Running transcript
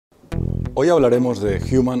Hoy hablaremos de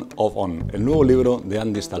HumanOffOn, el nuevo libro de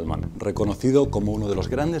Andy Stalman, reconocido como uno de los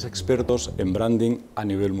grandes expertos en branding a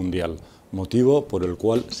nivel mundial, motivo por el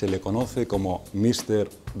cual se le conoce como Mr.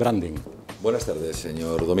 Branding. Buenas tardes,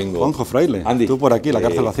 señor Domingo. Juanjo, Fraile, Andy, tú por aquí, la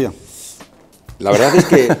cárcel vacía. La verdad es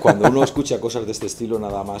que cuando uno escucha cosas de este estilo,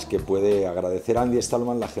 nada más que puede agradecer a Andy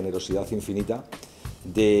Stalman la generosidad infinita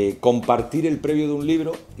de compartir el previo de un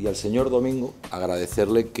libro y al señor Domingo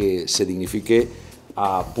agradecerle que se dignifique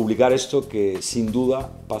a publicar esto, que sin duda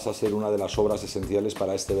pasa a ser una de las obras esenciales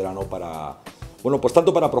para este verano, pues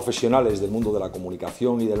tanto para profesionales del mundo de la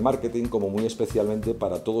comunicación y del marketing, como muy especialmente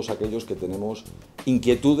para todos aquellos que tenemos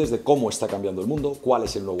inquietudes de cómo está cambiando el mundo, cuál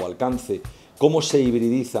es el nuevo alcance, cómo se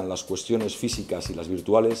hibridizan las cuestiones físicas y las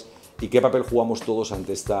virtuales y qué papel jugamos todos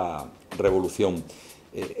ante esta revolución.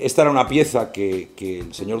 Esta era una pieza que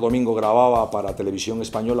el señor Domingo grababa para Televisión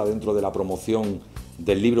Española dentro de la promoción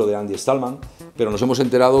del libro de Andy Stalman, pero nos hemos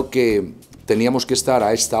enterado que teníamos que estar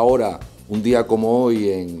a esta hora, un día como hoy,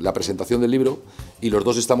 en la presentación del libro, y los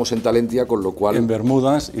dos estamos en Talentya, con lo cual... En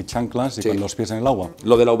bermudas y chanclas y sí, con los pies en el agua.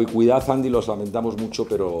 Lo de la ubicuidad, Andy, los lamentamos mucho,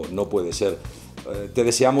 pero no puede ser. Te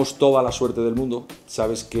deseamos toda la suerte del mundo,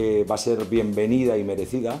 sabes que va a ser bienvenida y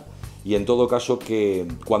merecida, y en todo caso que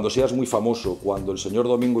cuando seas muy famoso, cuando el señor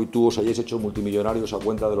Domingo y tú os hayáis hecho multimillonarios a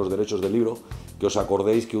cuenta de los derechos del libro, que os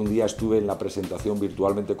acordéis que un día estuve en la presentación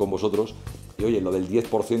virtualmente con vosotros y oye, lo del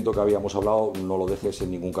 10% que habíamos hablado no lo dejes en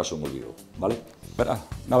ningún caso en olvido, ¿vale?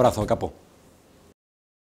 Un abrazo, capo.